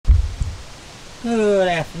Good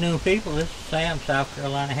afternoon, people. This is Sam, South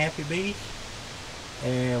Carolina Happy Bees,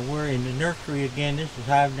 and we're in the nursery again. This is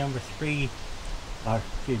hive number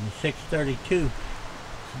 632.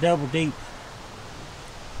 It's a double deep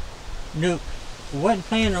nuke. We wasn't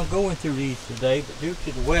planning on going through these today, but due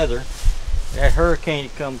to the weather, that hurricane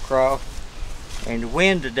had come across, and the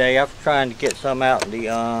wind today, I was trying to get some out in the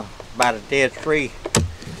by the dead tree,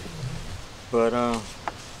 but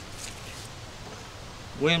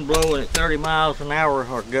wind blowing at 30 miles an hour,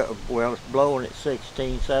 or well, it's blowing at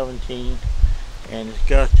 16, 17, and it's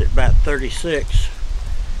gusted at about 36.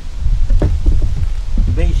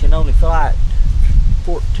 The bees can only fly at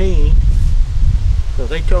 14, so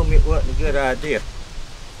they told me it wasn't a good idea.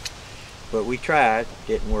 But we tried, it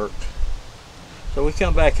didn't work. So we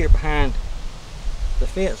come back here behind the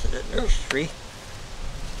fence of the nursery.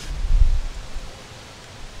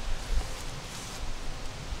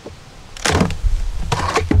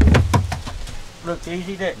 Looked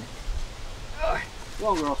easy, didn't it? Come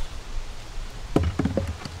on, girls.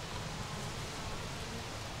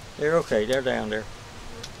 They're okay, they're down there.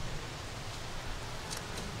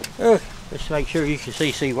 Let's make sure you can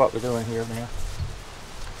see what we're doing here now.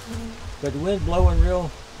 But the wind's blowing real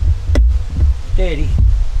steady.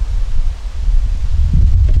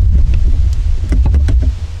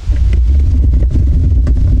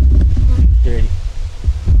 Steady.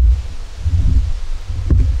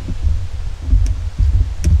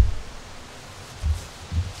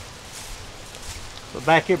 But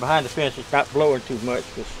back here behind the fence, it's not blowing too much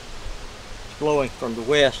because it's blowing from the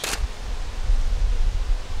west.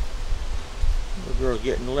 The girl's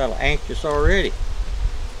getting a little anxious already.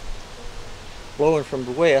 Blowing from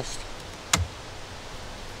the west.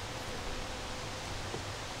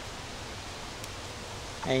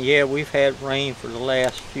 And yeah, we've had rain for the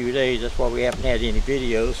last few days. That's why we haven't had any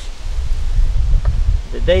videos.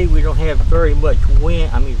 Today we don't have very much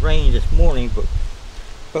rain this morning, but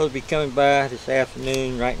supposed to be coming by this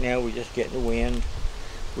afternoon. Right now we're just getting the wind.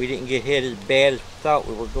 We didn't get hit as bad as we thought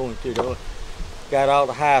we were going to though. Got all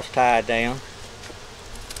the hives tied down.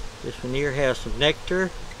 This one here has some nectar,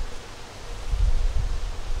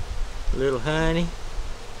 little honey,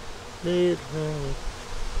 no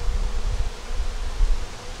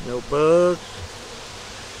bugs.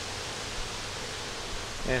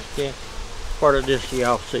 That's the part of this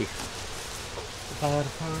y'all see. The bottom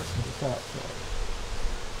part and the top part.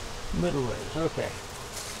 Middle ways, okay.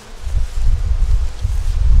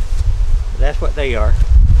 That's what they are.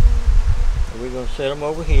 And we're going to set them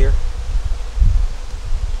over here.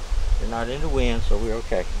 They're not in the wind, so we're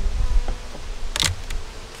okay.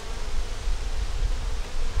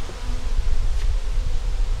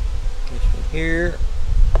 This one here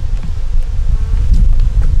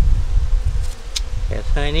has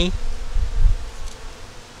honey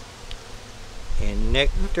and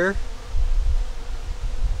nectar.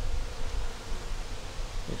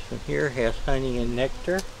 This one here has honey and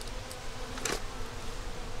nectar.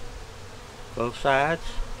 Both sides.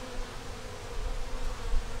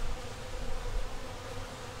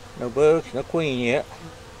 No bugs, no queen yet.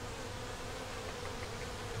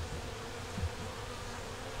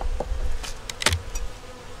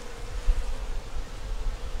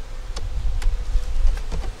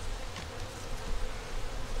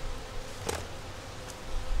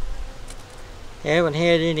 Haven't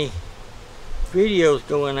had any videos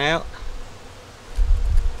going out.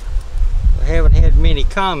 I haven't had many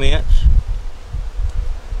comments.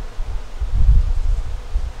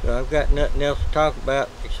 So I've got nothing else to talk about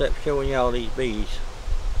except showing y'all these bees.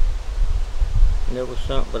 And there was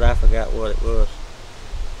something, but I forgot what it was.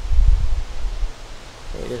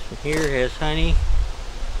 Okay, this one here has honey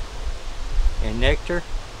and nectar.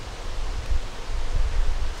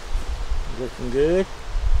 Looking good.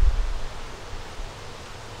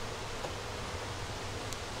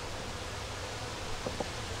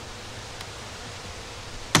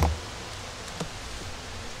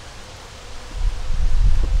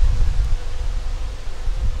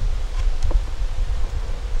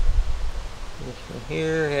 This one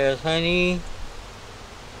here has honey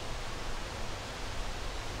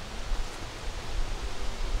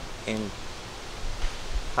and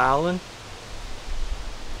pollen.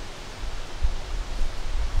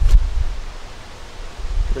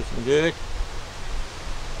 Looking good.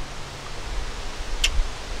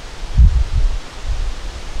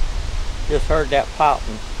 Just heard that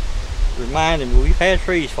popping. Reminded me, we've had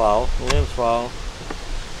trees fall, limbs fall.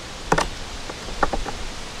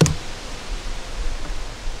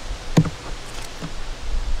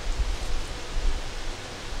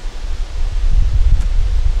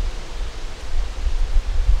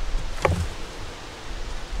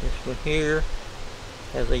 This one here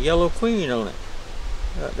has a yellow queen on it.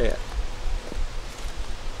 Like that.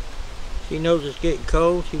 She knows it's getting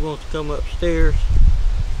cold. She wants to come upstairs.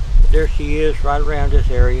 But there she is, right around this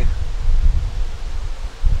area.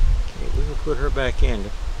 Okay, we can put her back in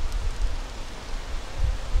there.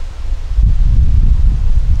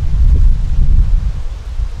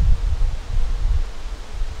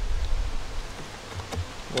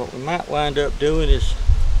 What we might wind up doing is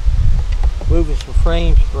moving some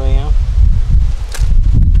frames around.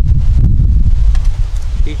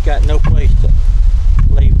 She's got no place to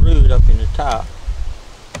lay brood up in the top,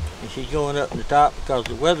 and she's going up in the top because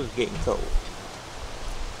the weather's getting cold.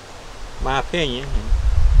 My opinion, and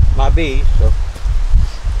my bees, so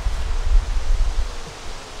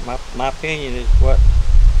my opinion is what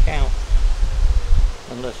counts,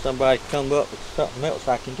 unless somebody come up with something else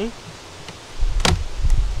I can do.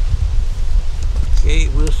 Okay,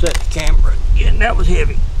 we'll set the camera again. That was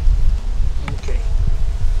heavy. Okay.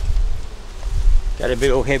 Got a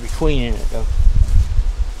big old heavy queen in it though.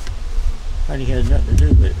 Honey has nothing to do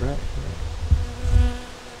with it, right?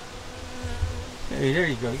 Hey, there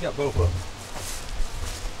you go. You got both of them.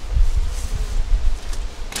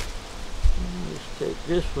 Let's take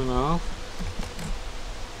this one off.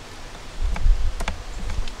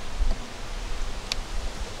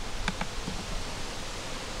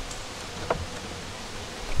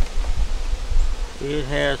 It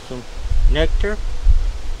has some nectar,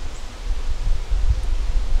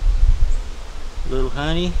 little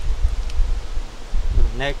honey,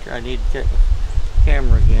 little nectar. I need to check the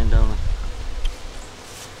camera again, don't I?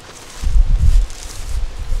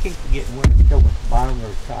 Keep forgetting where to go at the bottom or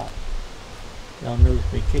the top. Y'all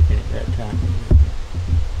notice me kicking it that time.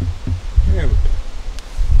 There we go.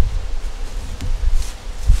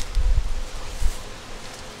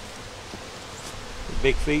 The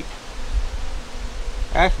big feet.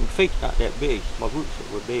 Actually, my feet's not that big. My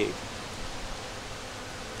roots were big.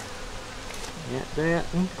 That's that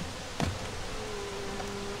one.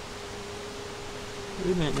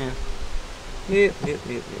 Wait a minute now. Yep.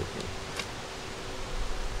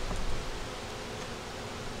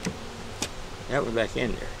 That was back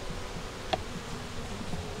in there.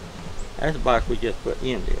 That's the box we just put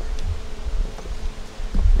in there.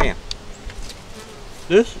 Now,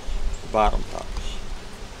 this is the bottom box.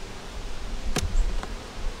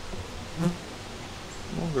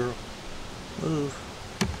 Come on, girl. Move.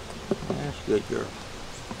 That's good, girl.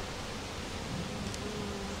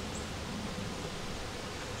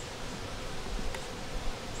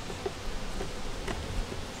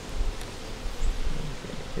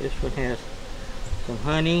 Okay, this one has some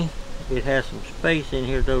honey. It has some space in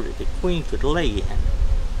here though that the queen could lay in.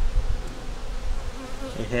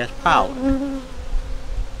 It has pollen.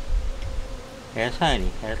 It has honey.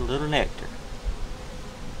 It has a little nectar.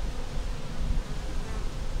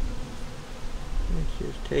 Let's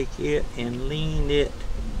just take it and lean it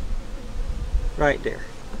right there.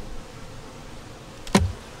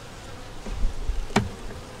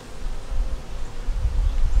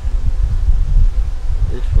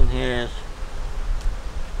 This one has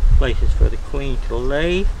places for the queen to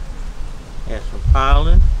lay. It has some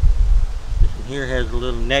pollen. This one here has a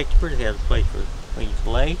little nectar. It has a place for the queen to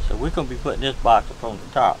lay. So we're going to be putting this box up on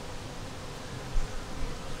the top.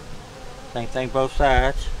 Same thing both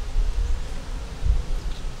sides.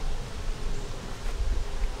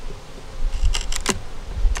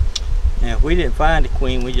 Now if we didn't find the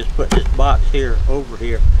queen, we just put this box here over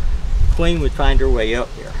here. The queen would find her way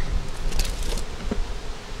up there.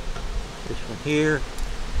 This one here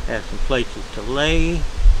has some places to lay,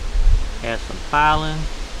 has some pollen.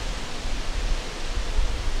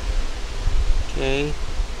 Okay.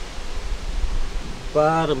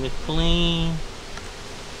 Bottom is clean.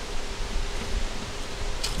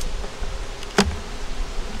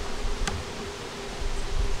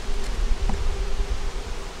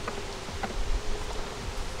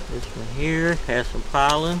 This one here has some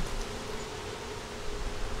pollen.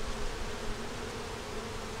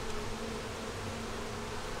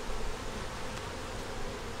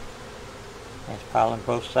 Has pollen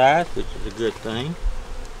both sides, which is a good thing.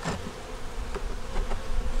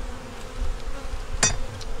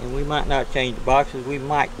 And we might not change the boxes, we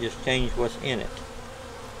might just change what's in it.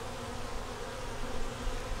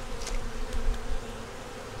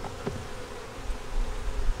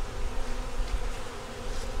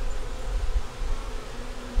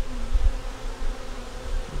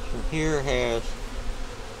 Here has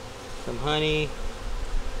some honey.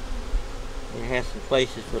 It has some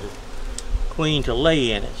places for the queen to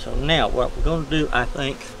lay in it. So now what we're going to do, I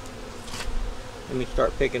think, let me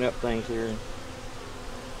start picking up things here.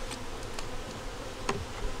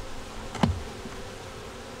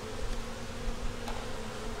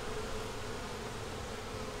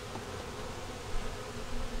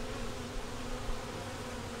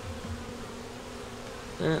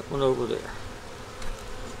 that one over there.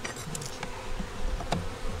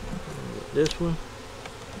 Get this one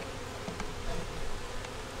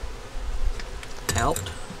out.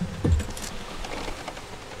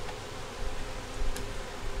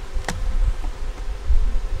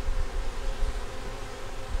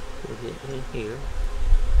 Put it in here.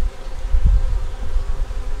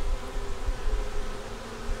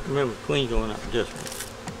 Remember, the queen's going up this one.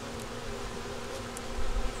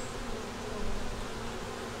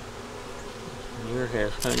 Here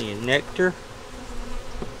has honey and nectar.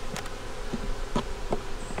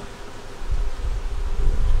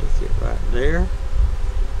 Stick it right there.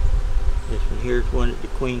 This one here is one that the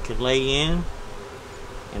queen can lay in,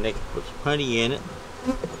 and they can put some honey in it.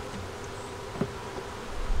 This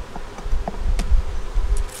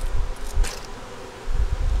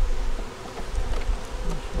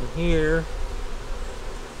one here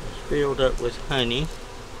is filled up with honey.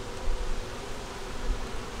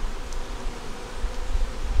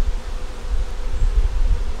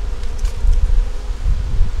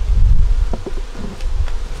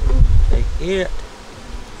 It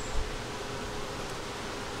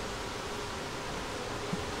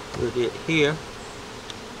put it here.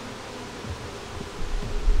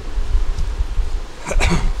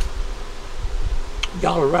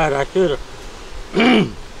 Y'all are right, I should have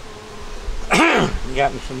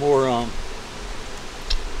got me some more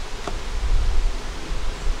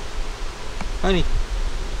honey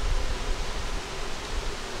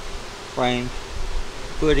frames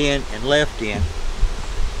put in and left in.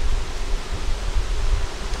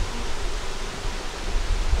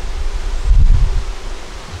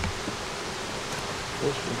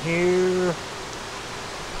 This one here,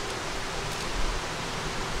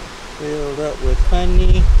 filled up with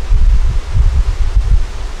honey.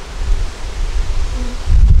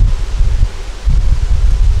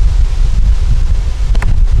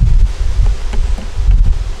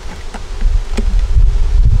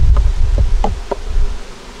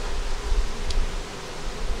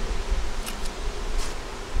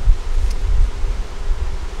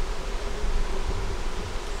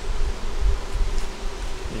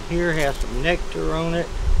 Here has some nectar on it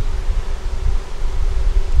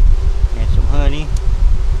and some honey.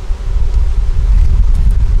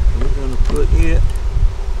 We're going to put it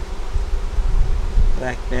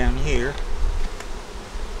back down here.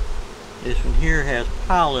 This one here has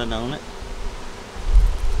pollen on it.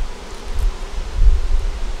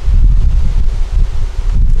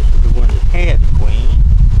 This is the one that had the queen.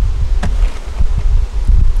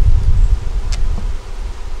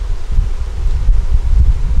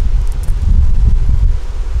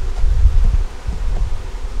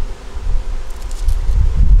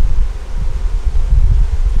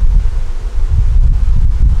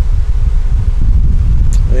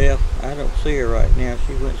 I don't see her right now.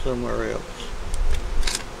 She went somewhere else.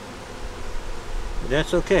 But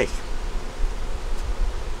that's okay.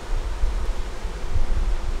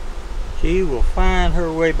 She will find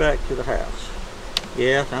her way back to the house.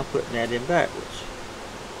 Yes, I'm putting that in backwards.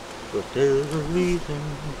 But there's a reason.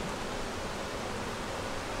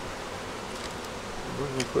 We're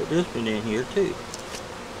going to put this one in here too.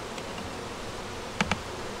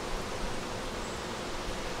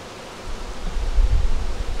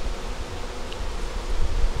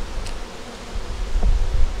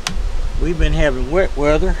 We've been having wet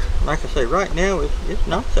weather. Like I say, right now it's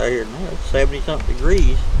nice out here now. It's 70-something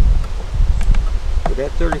degrees. With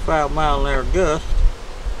that 35-mile-an-hour gust,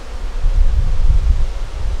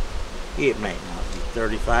 it may not be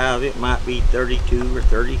 35. It might be 32 or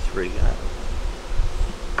 33.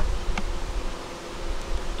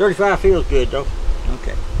 35 feels good though.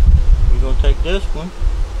 Okay. We're going to take this one.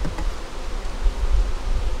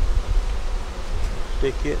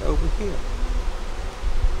 Stick it over here.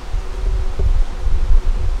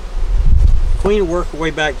 Queen will work her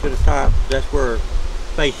way back to the top. That's where her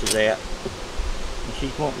face is at. And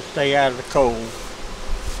she's wanting to stay out of the cold.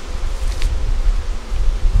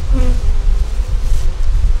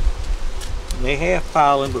 They have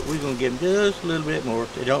pollen, but we're going to give them just a little bit more.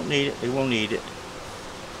 If they don't need it, they won't need it.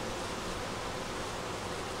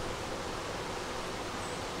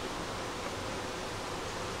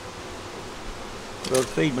 I'll go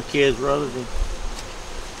feed my kids rather than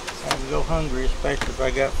have to go hungry, especially if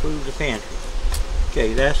I got food in the pantry.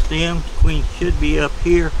 Okay, that's them. The queen should be up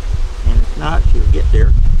here, and if not, she'll get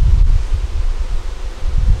there.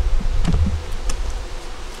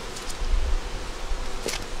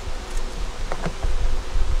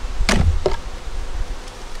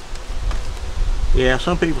 Yeah,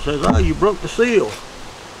 some people says, oh, you broke the seal.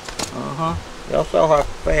 Y'all saw how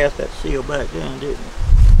fast that seal back down, didn't you?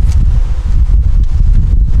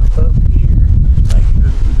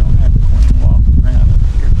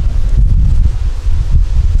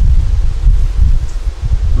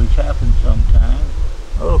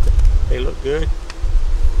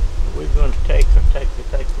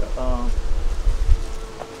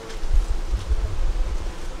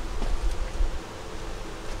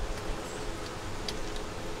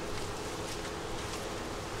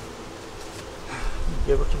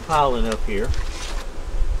 give her some piling up here.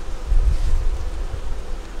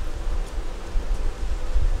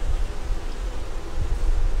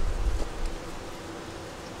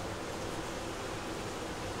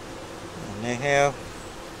 And they have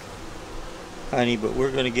honey, but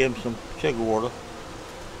we're going to give them some sugar water.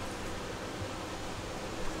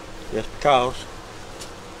 Just because.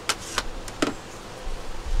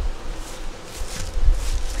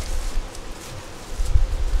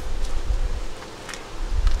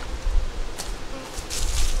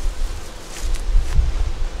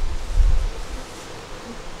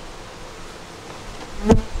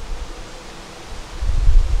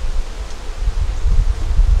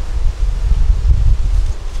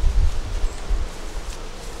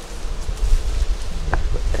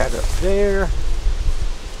 Put that up there.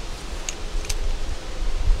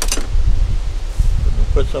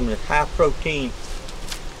 Put some of this high protein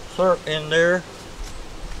syrup in there.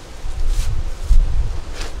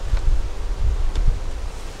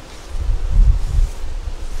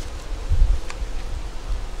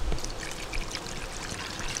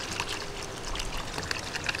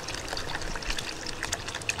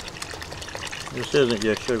 This isn't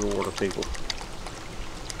just sugar water, people.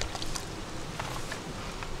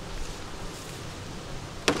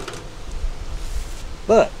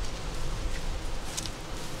 But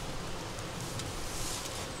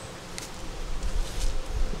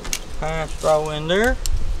pine straw in there.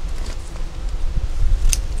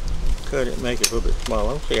 Cut it, make it a little bit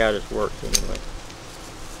smaller. Let's see how this works anyway.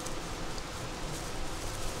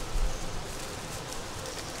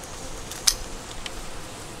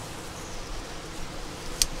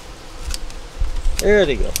 There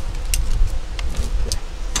they go. Okay.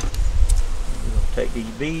 We're going to take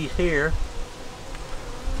these bees here.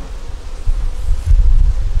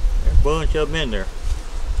 There's a bunch of them in there.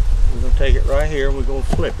 We're going to take it right here and we're going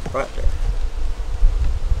to flip it right there.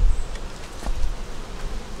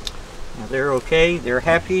 Now they're okay, they're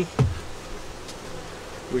happy.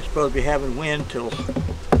 We're supposed to be having wind till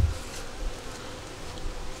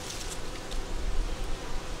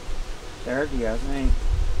Saturday, I think.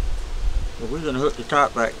 But we're going to hook the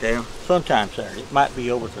top back down sometime Saturday. It might be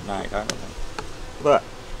over tonight, I don't know. But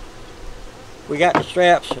we got the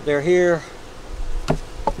straps, they're here.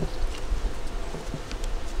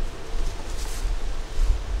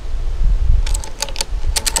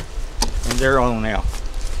 They're on now.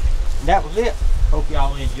 That was it. Hope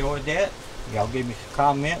y'all enjoyed that. Y'all give me some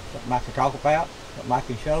comments, something I can talk about, something I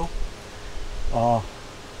can show.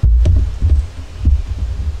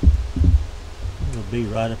 It'll be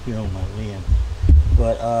right up here on my lens.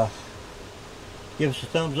 But give us a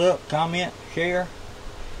thumbs up, comment, share.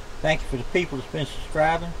 Thank you for the people that's been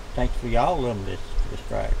subscribing. Thank you for y'all of them that's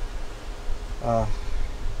subscribed.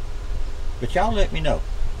 But y'all let me know.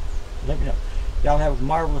 Let me know. Y'all have a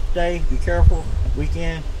marvelous day. Be careful.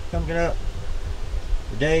 Weekend coming up.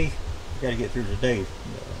 The day. Got to get through the day.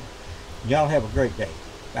 Y'all have a great day.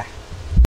 Bye.